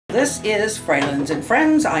This is Fralins and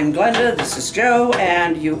Friends. I'm Glenda, this is Joe,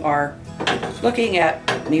 and you are looking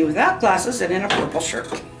at me without glasses and in a purple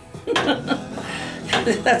shirt.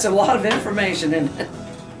 That's a lot of information in it.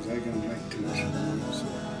 Is that going to make too much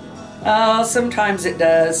noise? Sometimes it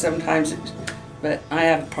does, sometimes it, but I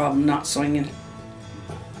have a problem not swinging.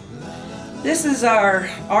 This is our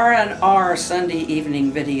R&R Sunday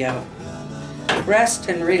evening video. Rest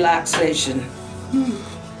and relaxation.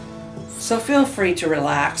 So feel free to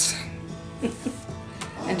relax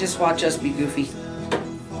and just watch us be goofy.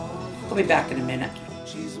 We'll be back in a minute.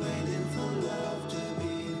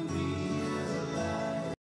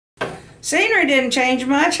 Scenery didn't change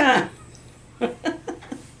much, huh?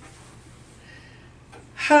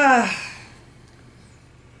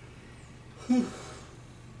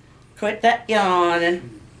 Quit that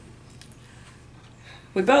yawning.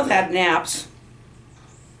 We both had naps.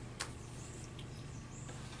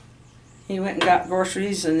 He went and got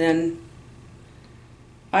groceries, and then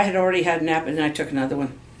I had already had a nap, and then I took another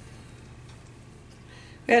one.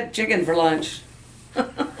 We had chicken for lunch.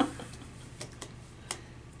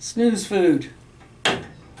 Snooze food.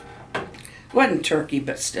 Wasn't turkey,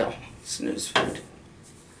 but still, snooze food.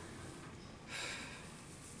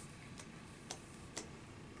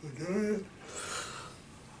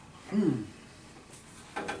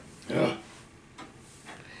 Yeah.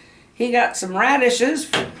 He got some radishes,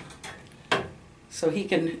 so he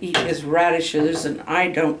can eat his radishes, and I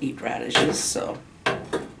don't eat radishes, so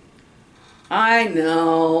I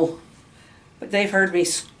know. But they've heard me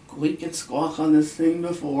squeak and squawk on this thing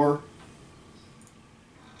before.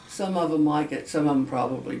 Some of them like it, some of them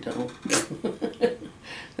probably don't.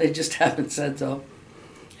 They just haven't said so.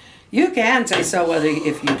 You can say so whether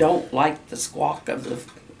if you don't like the squawk of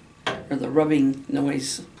the rubbing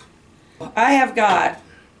noise. I have got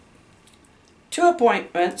 2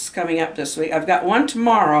 appointments coming up this week. I've got one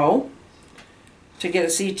tomorrow to get a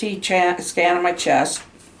CT scan of my chest.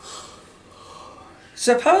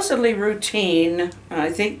 Supposedly routine. I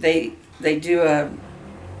think they do a,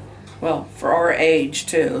 well, for our age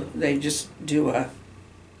too, they just do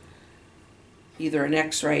either an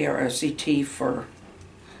x-ray or a CT for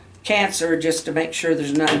cancer, just to make sure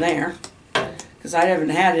there's none there, because I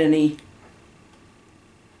haven't had any.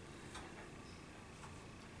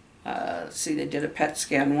 See, they did a PET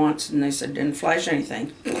scan once and they said didn't flash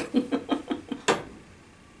anything.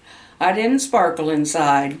 I didn't sparkle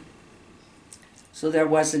inside, so there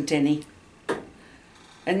wasn't any.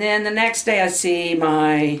 And then the next day I see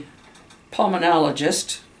my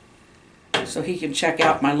pulmonologist, so he can check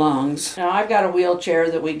out my lungs. Now I've got a wheelchair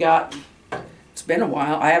that we got. It's been a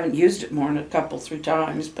while. I haven't used it more than a 3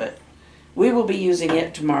 times, but we will be using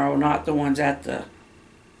it tomorrow, not the ones at the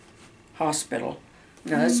hospital.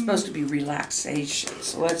 No, that's supposed to be relaxation.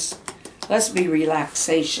 So let's be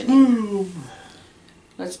relaxationing.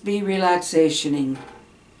 Let's be relaxationing.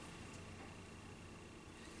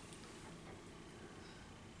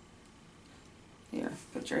 Here,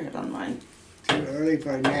 put your head on mine. Too early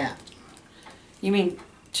for a nap. You mean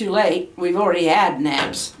too late? We've already had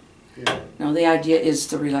naps. Yeah. No, the idea is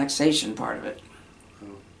the relaxation part of it.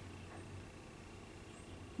 Oh.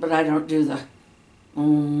 But I don't do the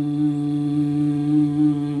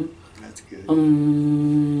That's good.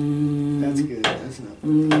 That's good. That's not.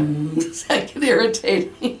 Does that get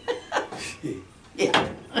irritating? Yeah.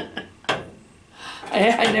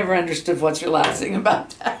 I never understood what's relaxing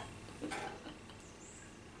about that.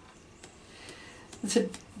 The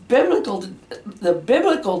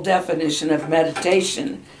biblical definition of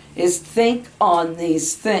meditation is think on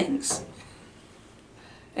these things.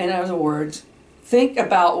 In other words, think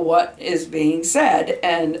about what is being said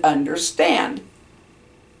and understand.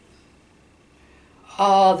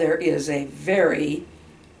 Oh, there is a very,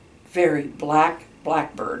 very black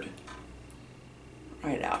blackbird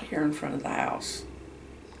right out here in front of the house.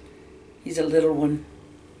 He's a little one.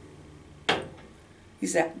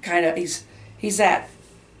 He's that kind of, he's that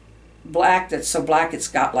black that's so black it's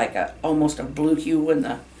got like almost a blue hue when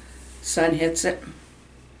the sun hits it.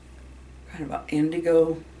 Kind of an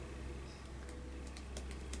indigo.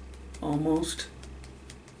 Almost.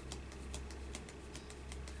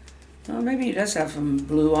 Well, maybe he does have some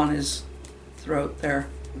blue on his throat there.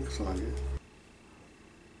 Looks like it.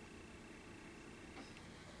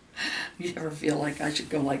 You ever feel like I should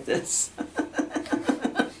go like this?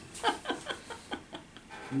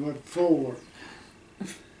 What for?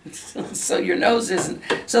 So your nose isn't,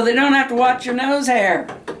 so they don't have to watch your nose hair.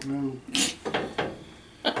 No.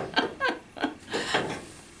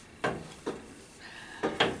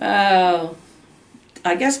 Oh,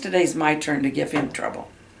 I guess today's my turn to give him trouble.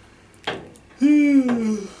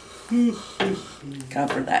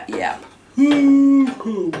 cover that. Yeah.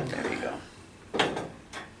 Hoo-hoo. There you go.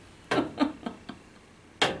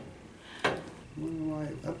 Well,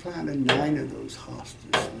 I planted 9 of those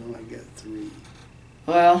hostas, and I got 3.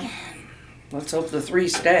 Well, let's hope the 3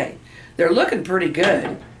 stay. They're looking pretty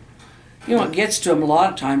good. You know what gets to them a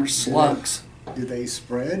lot of time are slugs. Do they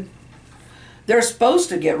spread? They're supposed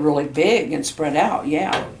to get really big and spread out,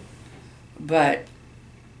 yeah. But,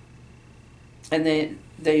 and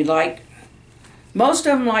they like, most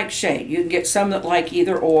of them like shade. You can get some that like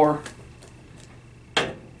either or.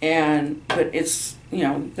 But it's, you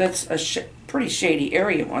know, that's a pretty shady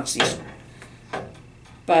area once these.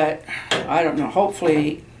 But I don't know,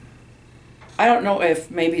 hopefully, I don't know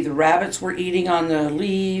if maybe the rabbits were eating on the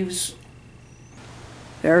leaves.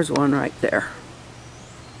 There's one right there.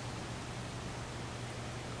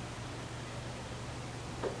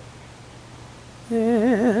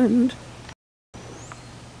 And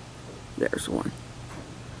there's one.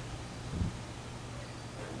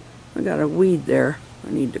 I got a weed there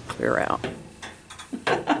I need to clear out.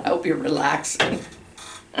 I hope you're relaxing.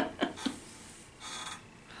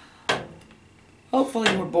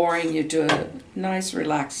 Hopefully we're boring you to a nice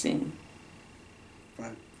relaxing.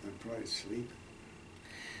 I'm probably sleeping.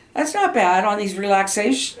 That's not bad on these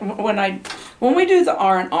relaxation. When we do the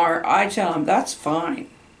R&R, I tell them that's fine.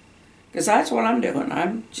 Because that's what I'm doing.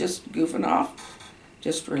 I'm just goofing off,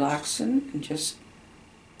 just relaxing, and just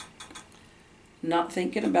not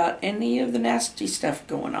thinking about any of the nasty stuff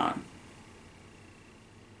going on.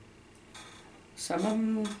 Some of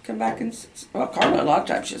them come back and, well, Carla a lot of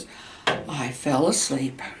times she says, I fell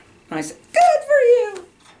asleep. And I said, good for you.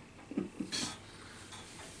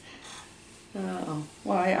 Oh,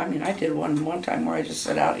 well, I mean, I did one time where I just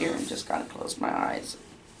sat out here and just kind of closed my eyes.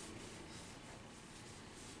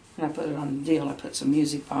 And I put it on the deal. I put some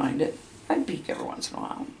music behind it. I'd peek every once in a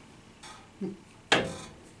while.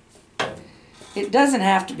 It doesn't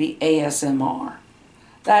have to be ASMR.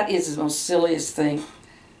 That is the most silliest thing.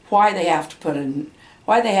 Why they have to put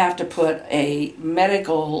a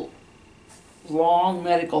long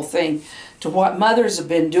medical thing to what mothers have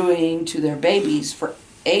been doing to their babies for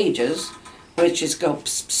ages, which is go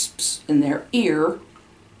pss, pss, pss in their ear,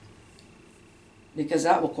 because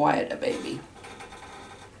that will quiet a baby.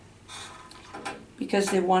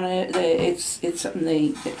 Because they want to, it's something they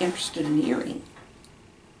get interested in hearing.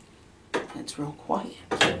 It's real quiet.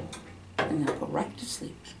 And they'll go right to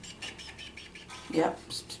sleep. Yep.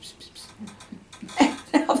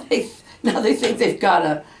 Now they think they've got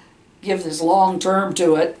to give this long term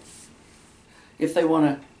to it. If they want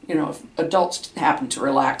to, you know, if adults happen to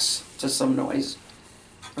relax to some noise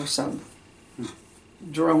or some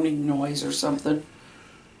droning noise or something.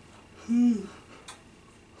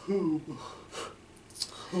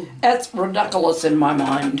 That's ridiculous in my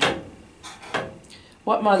mind.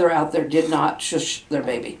 What mother out there did not shush their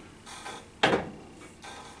baby?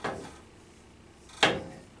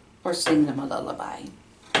 Or sing them a lullaby?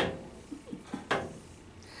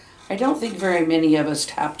 I don't think very many of us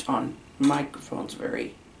tapped on microphones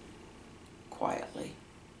very quietly.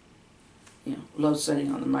 You know, low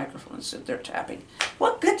setting on the microphone and sit there tapping.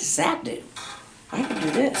 What good does that do? I can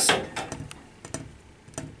do this.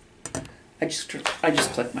 I just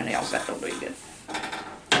click my nails. That don't do any good.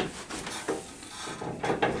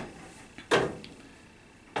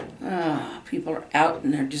 People are out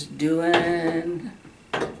and they're just doing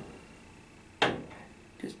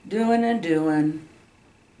and doing.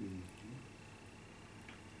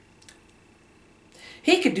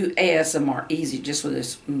 He could do ASMR easy just with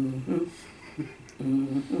this.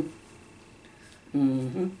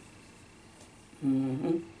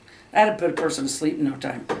 That'd put a person to sleep in no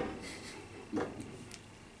time.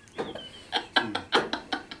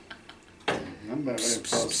 I'm about ready to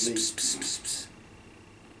fall asleep.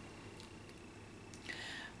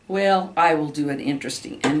 Well, I will do an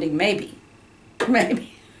interesting ending. Maybe.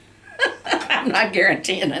 Maybe. I'm not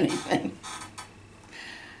guaranteeing anything.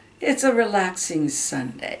 It's a relaxing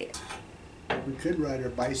Sunday. We could ride our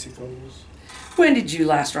bicycles. When did you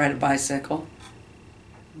last ride a bicycle?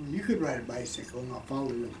 You could ride a bicycle and I'll follow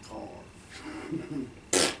you in the car.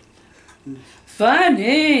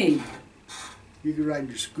 Funny. You could ride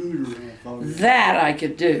your scooter and I'll follow you. That I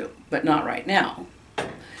could do, but not right now.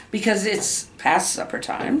 Because it's past supper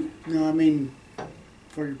time. No, I mean,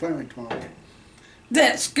 for your appointment tomorrow.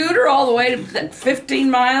 That scooter all the way to that 15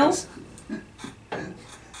 miles?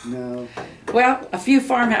 No. Well, a few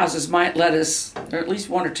farmhouses might let us, or at least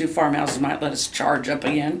 1 or 2 farmhouses might let us charge up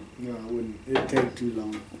again. No, I wouldn't. It'd take too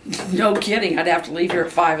long. No kidding. I'd have to leave here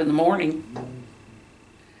at 5 in the morning.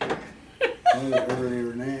 Probably earlier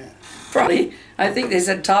than that. Probably, I think they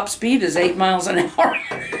said top speed is 8 miles an hour.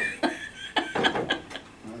 I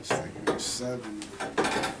was thinking it was 7.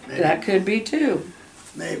 Maybe, That could be too.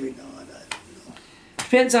 maybe not. I don't know.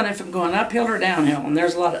 Depends on if I'm going uphill or downhill, and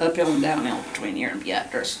there's a lot of uphill and downhill between here and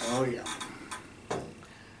Beatrice. Oh, yeah.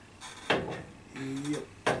 Yep.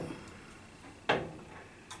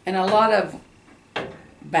 And a lot of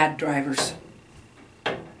bad drivers.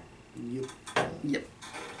 Yep. Yep.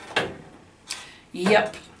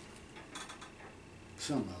 Yep.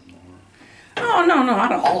 Some of them are. Oh, no,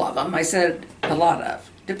 not all of them. I said a lot of.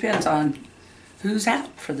 Depends on who's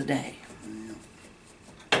out for the day.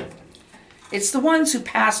 Yeah. It's the ones who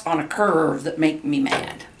pass on a curve that make me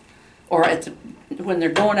mad. Or when they're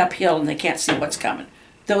going uphill and they can't see what's coming.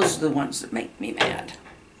 Those are the ones that make me mad.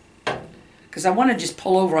 Because I want to just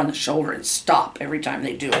pull over on the shoulder and stop every time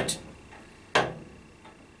they do it.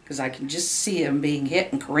 Because I can just see them being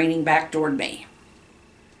hit and careening back toward me.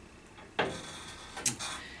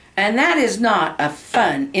 And that is not a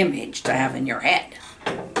fun image to have in your head.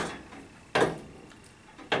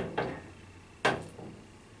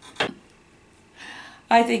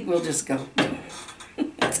 I think we'll just go.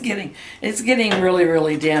 It's getting really,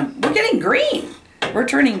 really dim. We're getting green. We're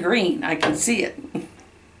turning green. I can see it.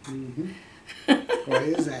 Mm-hmm. What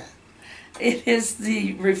is that? It is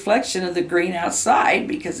the reflection of the green outside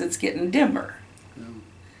because it's getting dimmer. No.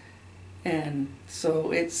 And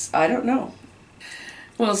so it's, I don't know.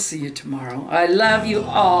 We'll see you tomorrow. I love you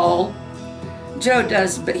all. Joe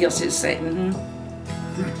does, but he'll just say, mm-hmm.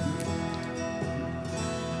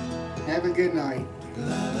 Have a good night.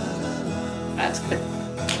 That's good.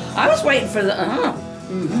 I was waiting for the,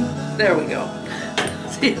 Mm-hmm. There we go.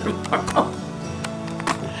 See you tomorrow.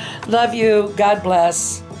 Love you. God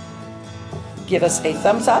bless. Give us a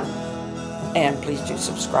thumbs up. And please do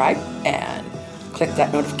subscribe. And click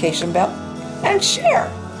that notification bell. And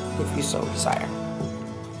share if you so desire.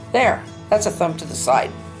 There. That's a thumb to the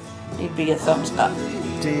side. Need be a thumbs up.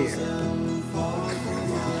 Dear.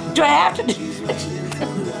 Do I have to do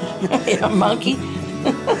it? A monkey?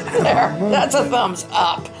 There. That's a thumbs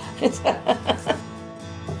up.